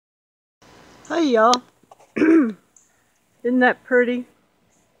Hey y'all, isn't that pretty?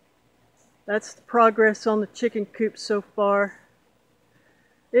 That's the progress on the chicken coop so far.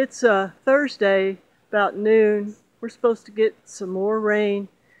 It's Thursday, about noon. We're supposed to get some more rain,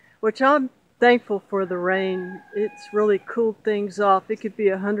 which I'm thankful for the rain. It's really cooled things off. It could be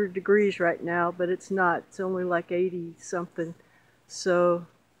 100 degrees right now, but it's not. It's only like 80 something. So,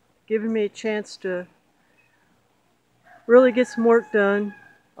 giving me a chance to really get some work done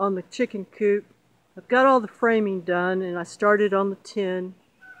on the chicken coop. I've got all the framing done, and I started on the tin,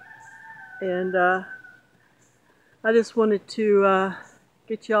 and I just wanted to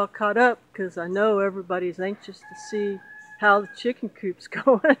get y'all caught up because I know everybody's anxious to see how the chicken coop's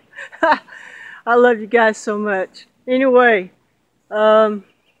going. I love you guys so much. Anyway, what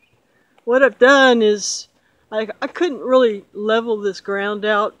I've done is I couldn't really level this ground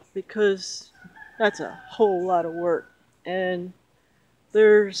out because that's a whole lot of work, and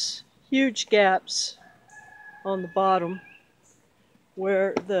there's huge gaps on the bottom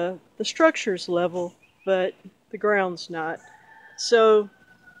where the structure's level, but the ground's not. So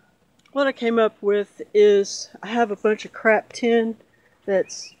what I came up with is I have a bunch of crap tin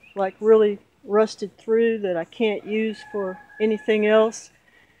that's like really rusted through that I can't use for anything else.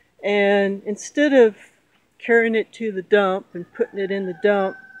 And instead of carrying it to the dump and putting it in the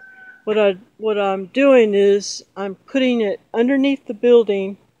dump, what I'm doing is I'm putting it underneath the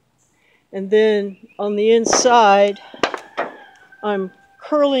building, and then on the inside I'm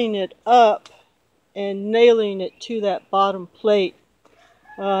curling it up and nailing it to that bottom plate.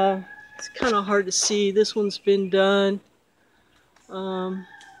 It's kind of hard to see. This one's been done. That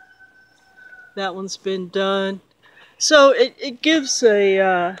one's been done. So it gives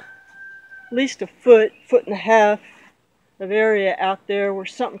at least a foot and a half of area out there where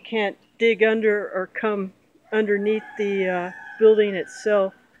something can't dig under or come underneath the building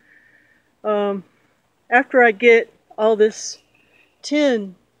itself. After I get all this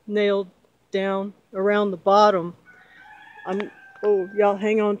tin nailed down around the bottom, oh, y'all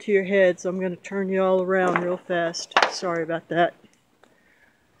hang on to your heads. I'm going to turn you all around real fast. Sorry about that.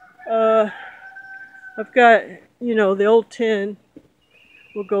 I've got, the old tin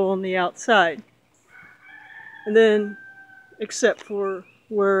will go on the outside. And then, except for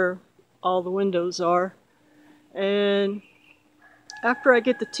where all the windows are. And after I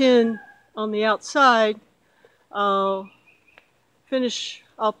get the tin on the outside, I'll put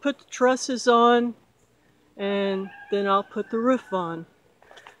the trusses on, and then I'll put the roof on.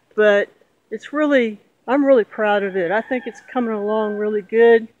 But I'm really proud of it. I think it's coming along really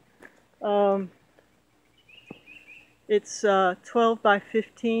good. It's 12 by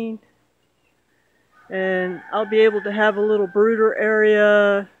 15, and I'll be able to have a little brooder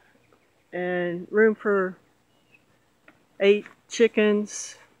area and room for 8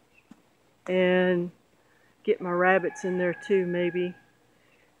 chickens, and get my rabbits in there too, maybe.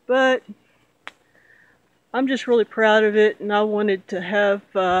 But I'm just really proud of it, and I wanted to have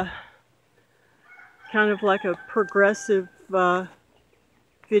kind of like a progressive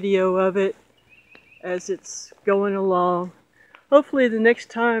video of it as it's going along. Hopefully the next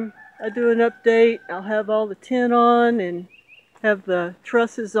time I do an update, I'll have all the tin on and have the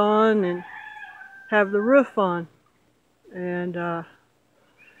trusses on and have the roof on, and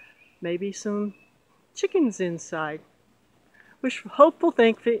maybe some chickens inside. Hopeful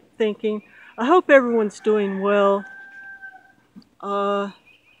thinking. I hope everyone's doing well,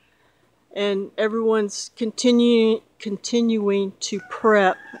 and everyone's continuing to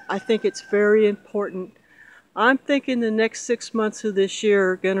prep. I think it's very important. I'm thinking the next 6 months of this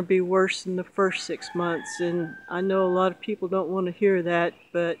year are going to be worse than the first 6 months, and I know a lot of people don't want to hear that,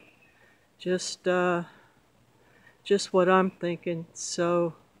 but just what I'm thinking.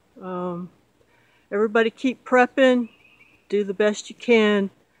 So everybody keep prepping, do the best you can.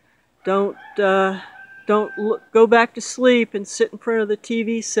 Don't go back to sleep and sit in front of the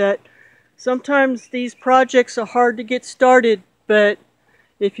TV set. Sometimes these projects are hard to get started, but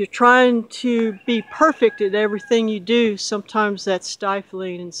if you're trying to be perfect at everything you do, sometimes that's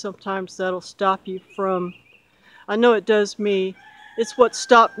stifling, and sometimes that'll stop you from, I know it does me. It's what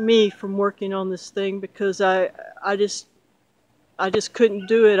stopped me from working on this thing, because I just couldn't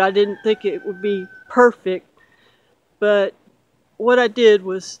do it. I didn't think it would be perfect, but what I did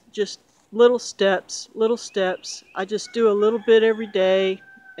was just little steps. I just do a little bit every day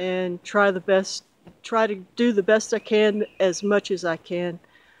and try to do the best I can as much as I can.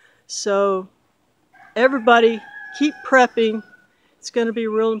 So everybody keep prepping. It's going to be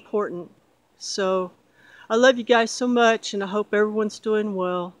real important. So I love you guys so much, and I hope everyone's doing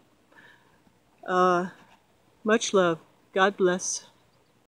well. Much love. God bless.